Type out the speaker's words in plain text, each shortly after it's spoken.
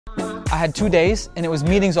I had 2 days and it was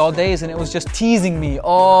meetings all days, and it was just teasing me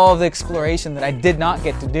all the exploration that I did not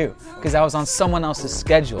get to do because I was on someone else's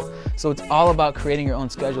schedule. So it's all about creating your own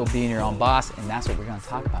schedule, being your own boss, and that's what we're going to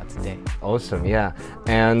talk about today. Awesome, yeah.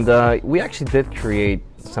 And we actually did create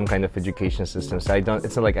some kind of education systems.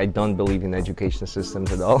 It's not like I don't believe in education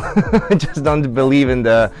systems at all. I just don't believe in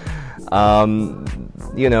the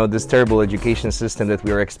this terrible education system that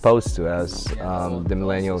we are exposed to as the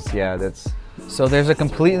millennials. Yeah, that's. So there's a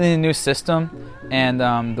completely new system, and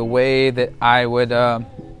the way that I would,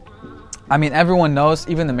 everyone knows,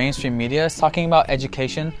 even the mainstream media is talking about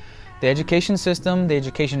education. The education system, the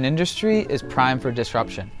education industry is primed for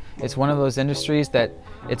disruption. It's one of those industries that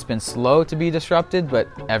it's been slow to be disrupted, but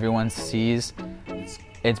everyone sees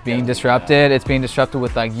it's being disrupted. It's being disrupted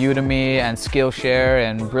with like Udemy and Skillshare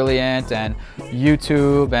and Brilliant and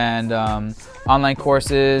YouTube and online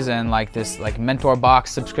courses and like this like mentor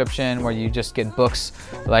box subscription where you just get books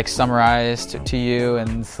like summarized to you,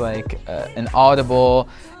 and it's like an Audible.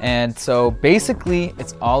 And so basically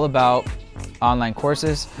it's all about online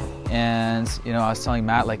courses. And I was telling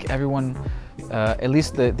Matt, like everyone, at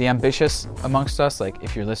least the ambitious amongst us, like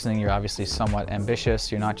if you're listening, you're obviously somewhat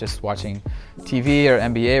ambitious. You're not just watching TV or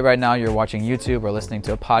NBA right now, you're watching YouTube or listening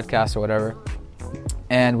to a podcast or whatever.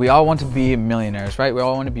 And we all want to be millionaires, right? We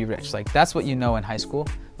all want to be rich. Like that's what in high school,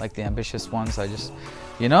 like the ambitious ones. I just,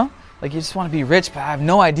 like you just want to be rich, but I have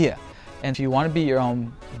no idea. And if you want to be your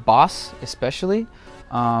own boss, especially,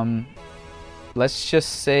 let's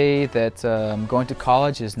just say that going to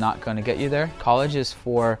college is not going to get you there. College is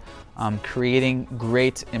for creating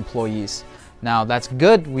great employees. Now that's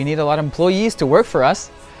good. We need a lot of employees to work for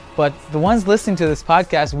us, but the ones listening to this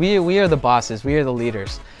podcast, we are the bosses. We are the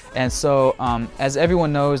leaders. And so, as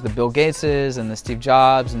everyone knows, the Bill Gateses and the Steve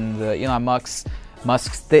Jobs and the Elon Musk's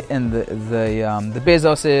and the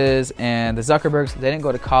Bezoses and the Zuckerbergs, they didn't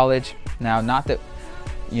go to college. Now, not that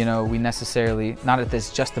not that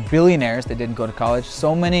it's just the billionaires that didn't go to college.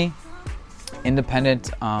 So many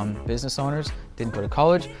independent business owners didn't go to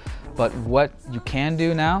college. But what you can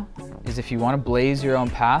do now is, if you want to blaze your own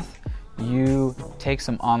path, you take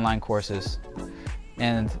some online courses.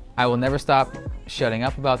 And I will never stop shutting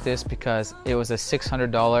up about this because it was a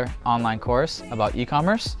 $600 online course about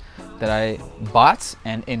e-commerce that I bought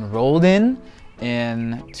and enrolled in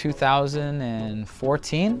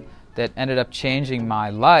 2014 that ended up changing my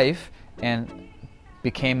life and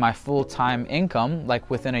became my full-time income like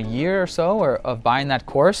within a year or so of buying that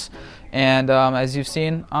course. And as you've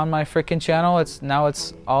seen on my freaking channel, it's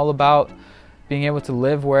all about being able to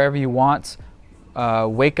live wherever you want,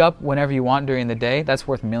 wake up whenever you want during the day. That's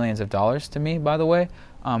worth millions of dollars to me, by the way.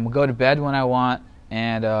 Go to bed when I want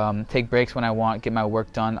and take breaks when I want, get my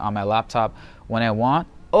work done on my laptop when I want.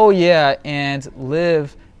 Oh yeah, and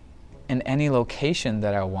live in any location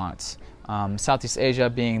that I want. Southeast Asia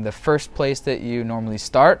being the first place that you normally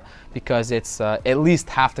start because it's at least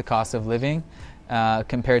half the cost of living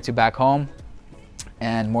compared to back home,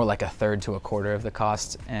 and more like a third to a quarter of the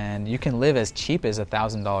cost. And you can live as cheap as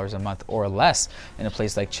 $1,000 a month or less in a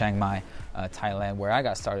place like Chiang Mai, Thailand, where I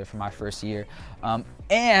got started for my first year.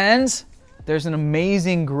 And there's an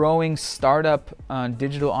amazing growing startup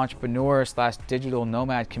digital entrepreneur / digital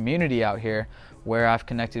nomad community out here where I've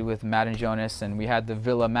connected with Matt and Jonas, and we had the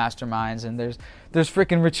Villa Masterminds, and there's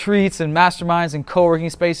freaking retreats and masterminds and co-working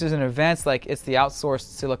spaces and events. Like it's the outsourced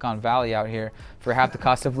Silicon Valley out here for half the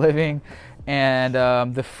cost of living. And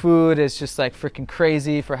the food is just like freaking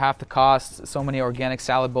crazy for half the cost. So many organic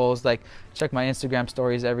salad bowls. Like check my Instagram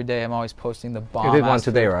stories every day. I'm always posting the bomb. You did one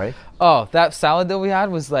today, right? Oh, that salad that we had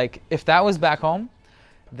was like, if that was back home,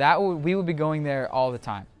 we would be going there all the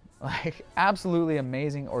time. Like absolutely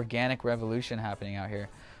amazing organic revolution happening out here.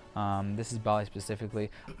 This is Bali specifically.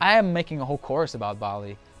 I am making a whole course about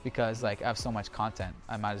Bali because like I have so much content.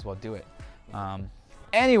 I might as well do it.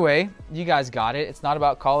 Anyway, you guys got it. It's not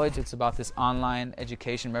about college. It's about this online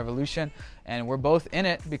education revolution. And we're both in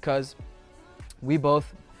it because we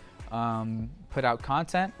both put out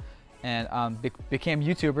content and became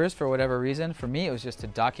YouTubers for whatever reason. For me, it was just to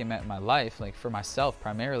document my life, like for myself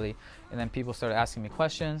primarily. And then people started asking me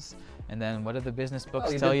questions. And then what do the business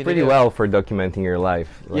books tell you to do? Pretty well for documenting your life.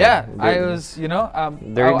 Like, yeah, I was,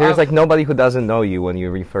 there's like nobody who doesn't know you when you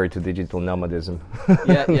refer to digital nomadism.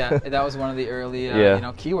 yeah, that was one of the early,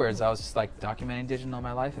 keywords. I was just like documenting digital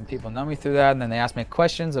nomad life, and people know me through that. And then they ask me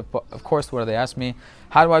questions. Of course, what do they ask me?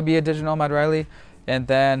 How do I be a digital nomad, Riley? And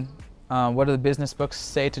then what do the business books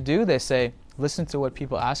say to do? They say, listen to what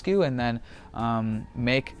people ask you, and then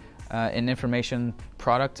make an information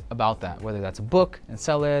product about that, whether that's a book and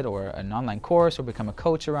sell it, or an online course, or become a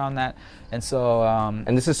coach around that. And so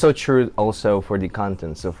and this is so true also for the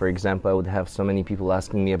content. So for example, I would have so many people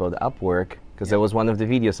asking me about Upwork, because that was one of the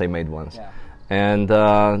videos I made once. Yeah. And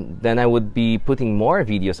then I would be putting more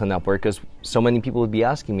videos on Upwork, because so many people would be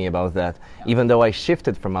asking me about that. Even though I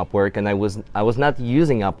shifted from Upwork and I was not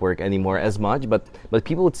using Upwork anymore as much, but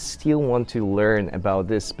people would still want to learn about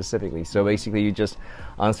this specifically. So basically, you just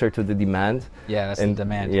answer to the demand. Yeah, that's the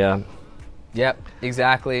demand. Yeah. Yep,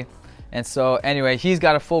 exactly. And so anyway, he's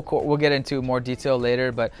got a full course. We'll get into more detail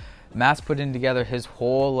later, but Matt's putting together his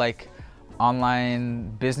whole like online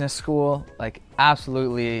business school, like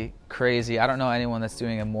absolutely crazy. I don't know anyone that's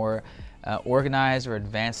doing a more organized or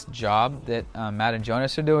advanced job that Matt and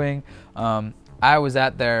Jonas are doing. I was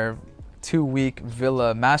at their 2-week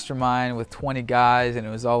villa mastermind with 20 guys, and it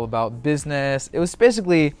was all about business. It was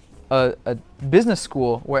basically a business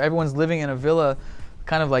school where everyone's living in a villa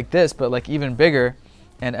kind of like this, but like even bigger,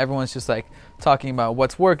 and everyone's just like talking about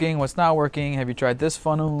what's working, what's not working. Have you tried this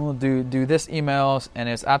funnel? Do this emails, and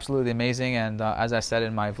it's absolutely amazing. And as I said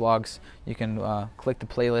in my vlogs, you can click the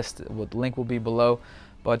playlist. The link will be below.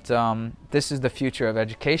 But this is the future of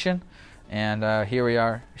education, and here we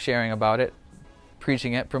are sharing about it,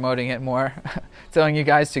 preaching it, promoting it more, telling you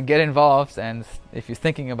guys to get involved. And if you're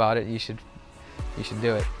thinking about it, you should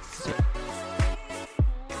do it.